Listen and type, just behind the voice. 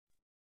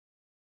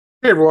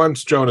Hey everyone,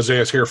 it's Joe and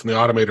Isaias here from the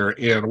Automator,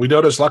 and we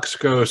noticed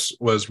Lexicals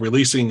was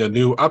releasing a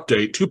new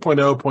update,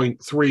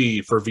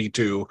 2.0.3 for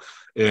V2,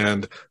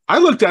 and I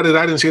looked at it,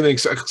 I didn't see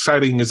anything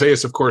exciting.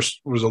 Isaias, of course,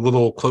 was a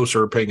little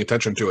closer paying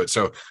attention to it,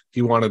 so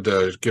he wanted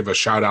to give a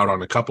shout out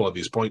on a couple of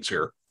these points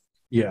here.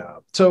 Yeah,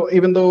 so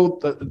even though,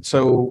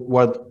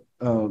 what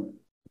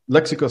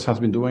Lexicals has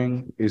been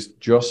doing is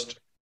just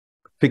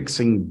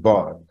fixing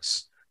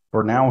bugs.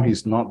 For now,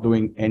 he's not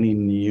doing any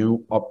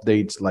new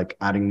updates like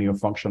adding new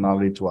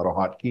functionality to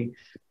AutoHotkey.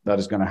 That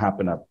is going to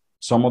happen at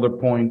some other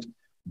point.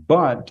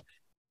 But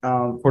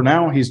for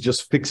now, he's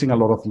just fixing a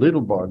lot of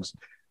little bugs.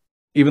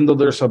 Even though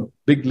there's a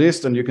big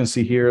list, and you can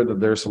see here that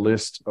there's a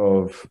list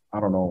of, I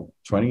don't know,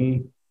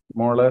 20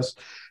 more or less.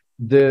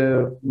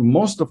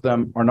 Most of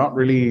them are not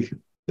really,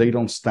 they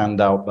don't stand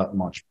out that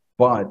much.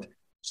 But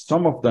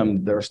some of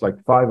them, there's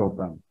like 5 of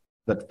them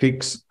that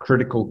fix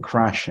critical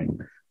crashing.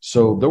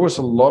 So there was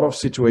a lot of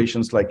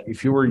situations like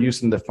if you were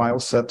using the file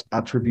set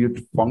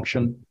attribute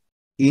function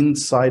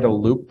inside a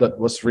loop that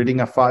was reading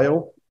a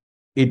file,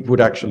 it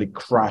would actually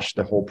crash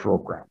the whole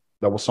program.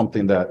 That was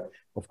something that,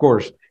 of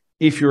course,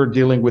 if you're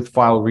dealing with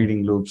file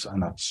reading loops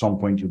and at some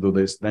point you do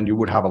this, then you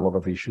would have a lot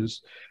of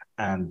issues.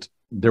 And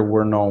there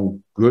were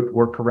no good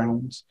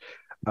workarounds.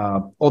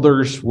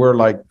 Others were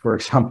like, for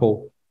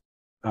example,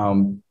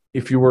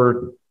 if you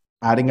were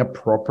adding a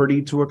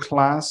property to a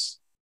class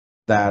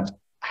that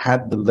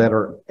had the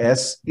letter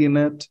S in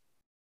it,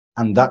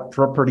 and that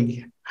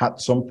property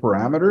had some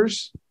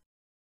parameters,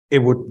 it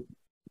would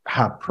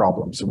have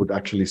problems. It would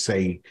actually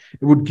say,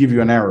 it would give you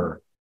an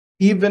error.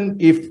 Even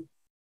if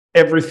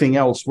everything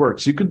else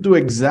works, you could do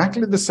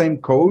exactly the same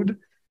code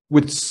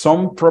with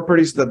some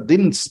properties that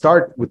didn't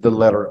start with the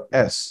letter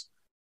S.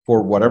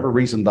 For whatever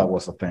reason, that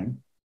was a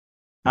thing.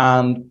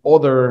 And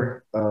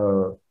other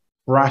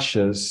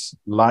crashes,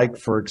 like,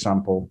 for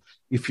example,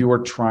 if you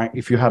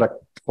had a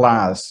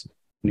class,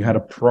 you had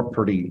a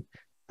property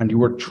and you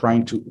were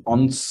trying to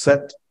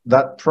unset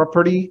that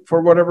property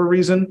for whatever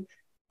reason,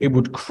 it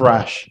would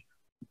crash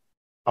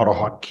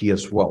AutoHotkey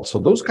as well. So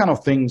those kind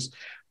of things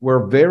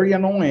were very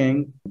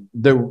annoying.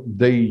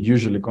 They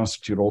usually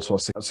constitute also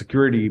a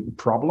security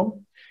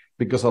problem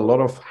because a lot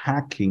of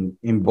hacking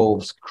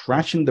involves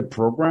crashing the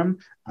program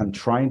and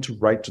trying to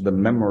write to the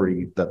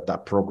memory that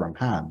that program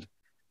had.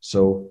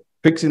 So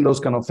fixing those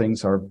kind of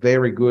things are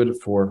very good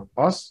for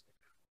us.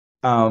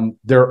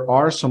 There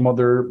are some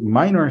other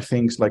minor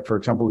things, like, for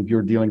example, if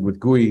you're dealing with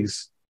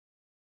GUIs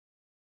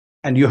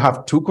and you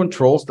have 2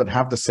 controls that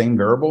have the same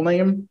variable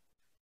name,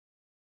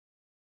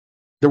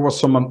 there was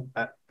some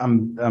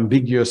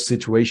ambiguous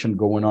situation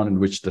going on in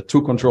which the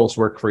 2 controls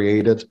were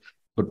created,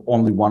 but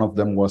only one of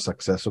them was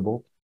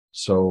accessible.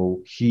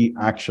 So he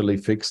actually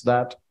fixed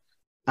that.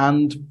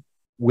 And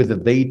with the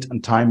date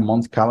and time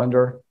month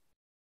calendar,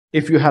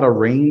 if you had a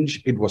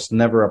range, it was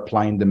never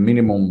applying the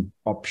minimum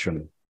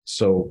option.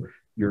 So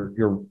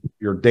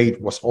your date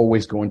was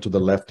always going to the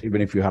left,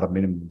 even if you had a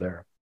minimum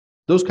there.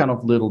 Those kind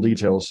of little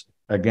details,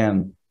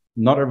 again,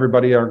 not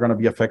everybody are going to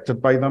be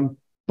affected by them,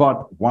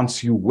 but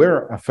once you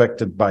were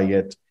affected by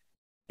it,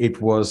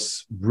 it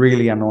was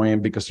really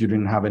annoying because you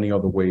didn't have any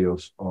other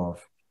ways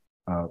of,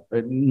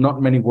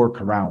 not many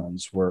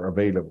workarounds were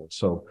available.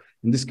 So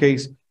in this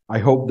case, I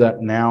hope that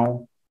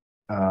now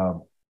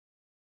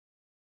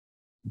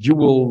you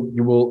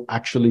will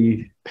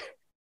actually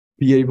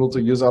be able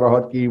to use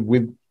AutoHotkey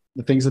with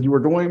the things that you were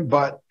doing.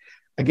 But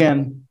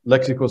again,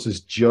 Lexicals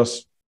is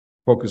just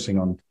focusing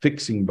on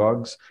fixing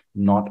bugs,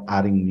 not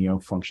adding new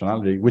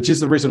functionality, which is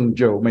the reason,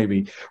 Joe,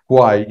 maybe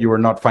why you are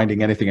not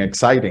finding anything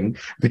exciting,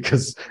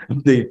 because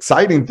the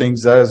exciting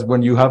things is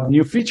when you have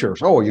new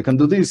features. Oh, you can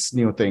do this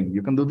new thing,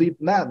 you can do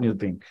that new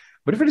thing.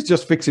 But if it is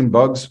just fixing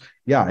bugs,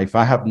 yeah, if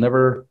I have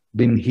never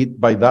been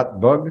hit by that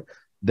bug,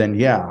 then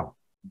yeah,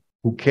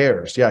 who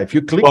cares? Yeah, if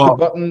you click the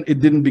button, it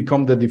didn't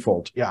become the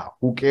default. Yeah,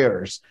 who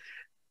cares?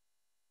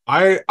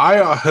 I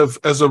have,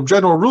 as a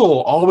general rule,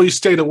 always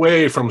stayed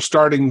away from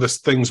starting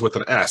things with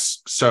an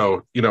S.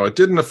 So, it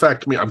didn't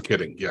affect me. I'm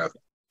kidding. Yeah.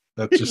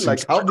 That's just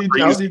like,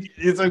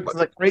 it's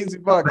a crazy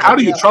bug. How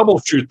do you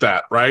troubleshoot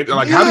that, right?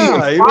 Like, how do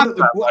you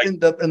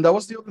and that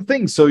was the other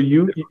thing. So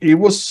it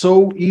was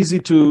so easy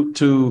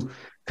to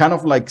kind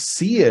of like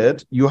see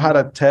it. You had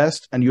a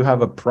test and you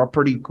have a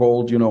property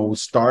called,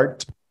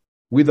 start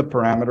with a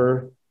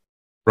parameter.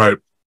 Right.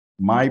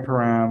 My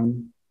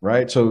param,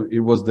 right? So it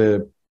was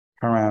the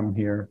param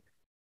here,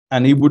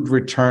 and it would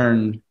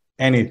return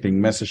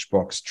anything, message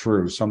box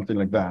true, something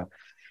like that.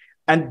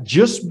 And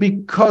just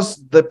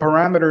because the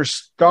parameter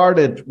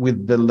started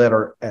with the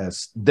letter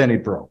S, then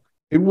it broke.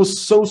 It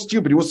was so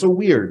stupid. It was so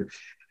weird.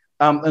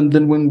 And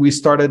then when we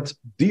started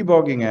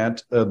debugging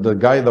it, the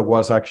guy that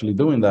was actually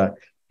doing that,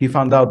 he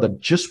found out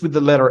that just with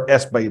the letter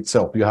S by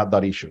itself, you had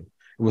that issue.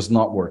 It was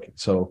not working.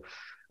 So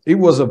it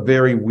was a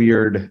very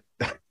weird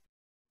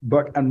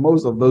bug. And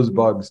most of those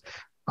bugs,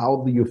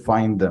 how do you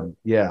find them?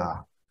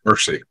 Yeah.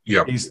 Mercy.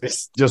 Yeah.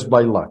 It's just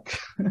by luck.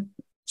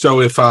 So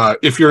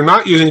if you're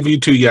not using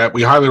V2 yet,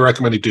 we highly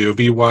recommend you do.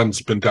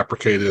 V1's been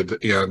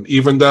deprecated, and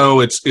even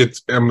though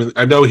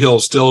I know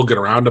he'll still get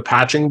around to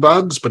patching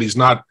bugs, but he's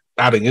not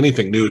adding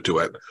anything new to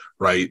it,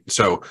 right?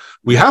 So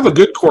we have a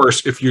good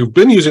course. If you've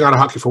been using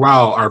AutoHotkey for a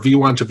while, our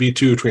V1 to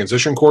V2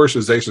 transition course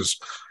is Aces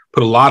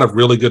put a lot of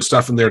really good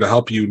stuff in there to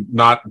help you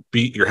not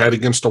beat your head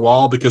against a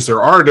wall, because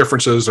there are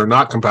differences. They're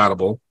not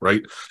compatible,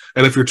 right?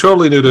 And if you're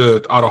totally new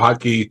to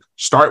AutoHotkey,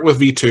 start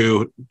with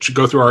V2,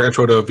 go through our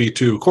intro to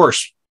V2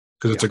 course,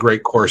 because it's a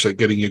great course at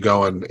getting you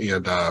going,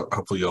 and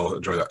hopefully you'll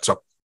enjoy that.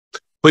 So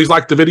please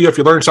like the video if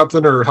you learned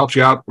something or helps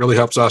you out. Really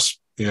helps us.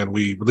 And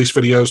we release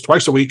videos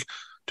twice a week,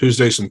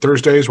 Tuesdays and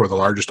Thursdays. We're the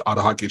largest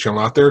AutoHotkey channel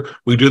out there.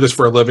 We do this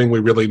for a living. We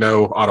really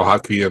know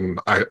AutoHotkey and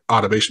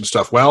automation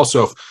stuff well.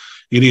 So if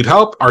you need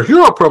help, our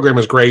Hero program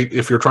is great.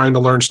 If you're trying to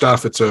learn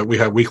stuff, we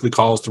have weekly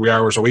calls, 3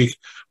 hours a week,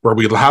 where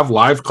we have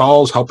live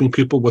calls helping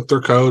people with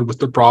their code, with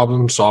their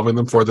problems, solving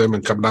them for them,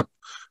 and coming up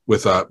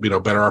with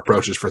better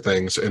approaches for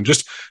things. And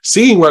just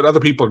seeing what other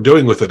people are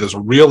doing with it is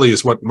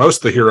what most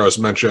of the heroes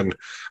mentioned.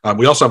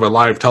 We also have a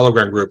live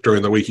Telegram group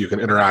during the week. You can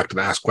interact and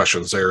ask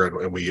questions there,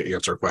 and we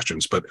answer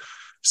questions. But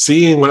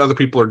seeing what other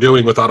people are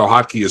doing with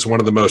AutoHotkey is one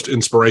of the most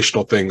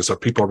inspirational things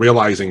of people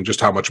realizing just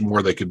how much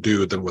more they could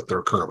do than what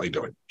they're currently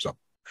doing. So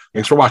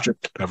thanks for watching.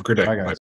 Have a great day. Bye, guys. Bye.